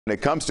When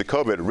it comes to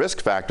COVID,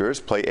 risk factors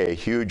play a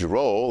huge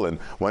role, and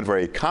one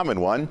very common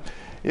one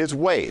is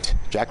weight.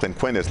 Jacqueline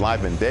Quinn is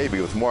live in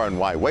Davie with more on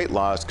why weight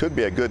loss could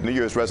be a good New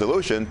Year's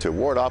resolution to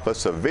ward off a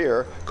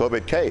severe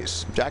COVID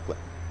case. Jacqueline.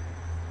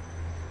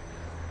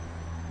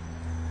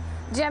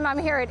 Jim, I'm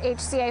here at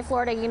HCA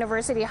Florida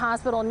University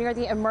Hospital near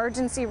the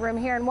emergency room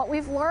here, and what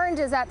we've learned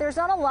is that there's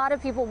not a lot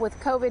of people with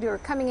COVID who are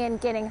coming in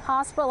getting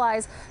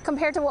hospitalized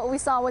compared to what we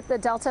saw with the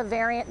Delta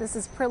variant. This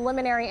is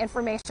preliminary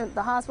information that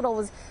the hospital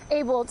was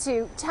able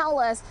to tell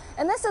us,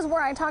 and this is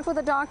where I talked with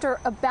a doctor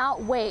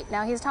about weight.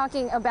 Now, he's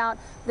talking about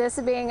this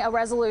being a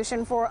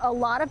resolution for a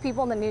lot of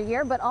people in the new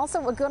year, but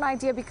also a good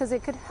idea because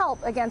it could help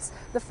against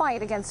the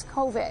fight against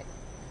COVID.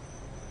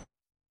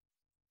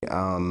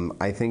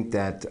 I think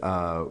that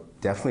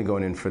definitely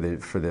going in for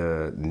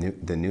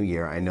the new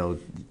year. I know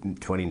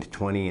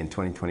 2020 and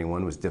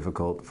 2021 was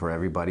difficult for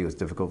everybody. It was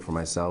difficult for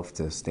myself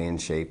to stay in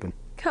shape.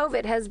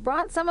 COVID has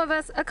brought some of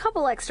us a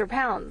couple extra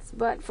pounds,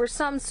 but for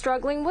some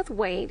struggling with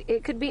weight,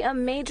 it could be a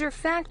major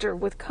factor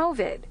with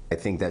COVID. I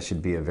think that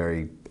should be a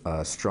very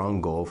strong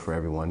goal for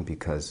everyone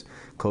because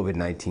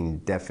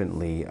COVID-19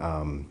 definitely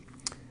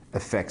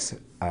affects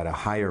at a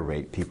higher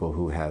rate people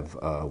who have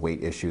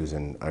weight issues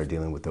and are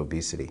dealing with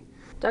obesity.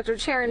 Dr.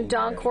 Sharon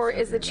Doncourt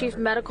is the Chief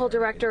Medical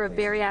Director of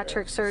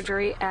Bariatric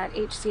Surgery at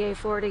HCA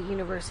Florida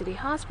University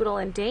Hospital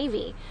in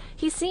Davie.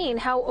 He's seen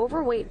how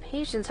overweight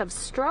patients have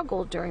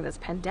struggled during this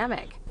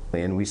pandemic.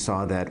 And we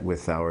saw that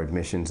with our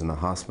admissions in the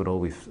hospital.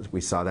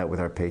 We saw that with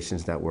our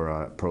patients that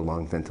were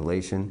prolonged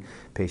ventilation,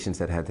 patients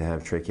that had to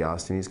have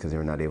tracheostomies because they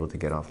were not able to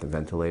get off the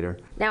ventilator.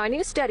 Now, a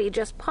new study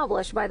just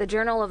published by the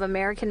Journal of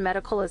American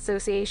Medical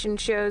Association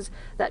shows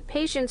that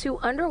patients who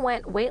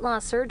underwent weight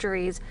loss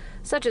surgeries,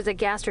 such as a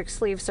gastric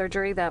sleeve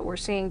surgery that we're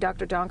seeing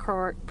Dr.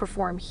 Doncourt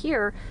perform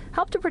here,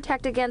 help to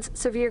protect against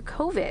severe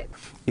COVID.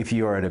 If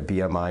you are at a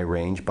BMI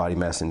range, body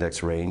mass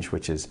index range,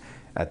 which is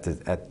at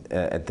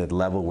the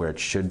level where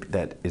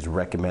that is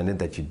recommended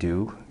that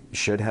you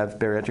should have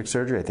bariatric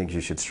surgery, I think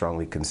you should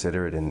strongly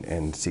consider it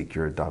and seek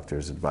your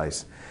doctor's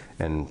advice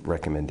and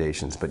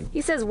recommendations. But he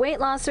says weight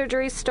loss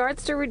surgery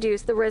starts to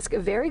reduce the risk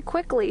very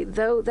quickly,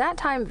 though that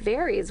time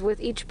varies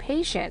with each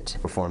patient.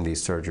 Perform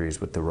these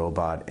surgeries with the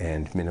robot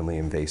and minimally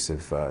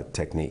invasive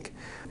technique.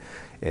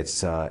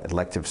 It's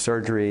elective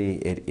surgery.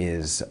 It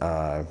is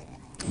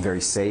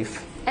very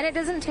safe. And it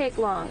doesn't take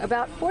long,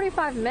 about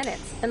 45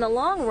 minutes. In the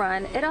long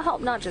run, it'll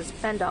help not just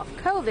fend off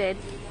COVID,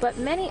 but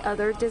many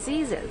other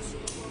diseases.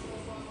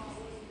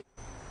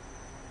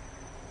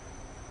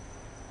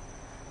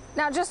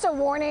 Now, just a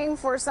warning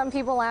for some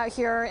people out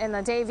here in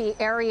the Davie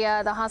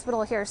area. The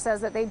hospital here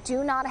says that they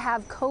do not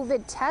have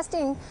COVID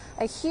testing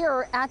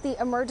here at the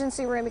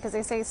emergency room because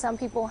they say some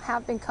people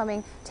have been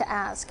coming to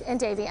ask. In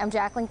Davie, I'm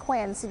Jacqueline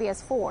Quinn,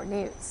 CBS 4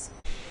 News.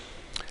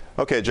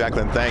 Okay,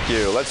 Jacqueline, thank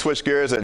you. Let's switch gears.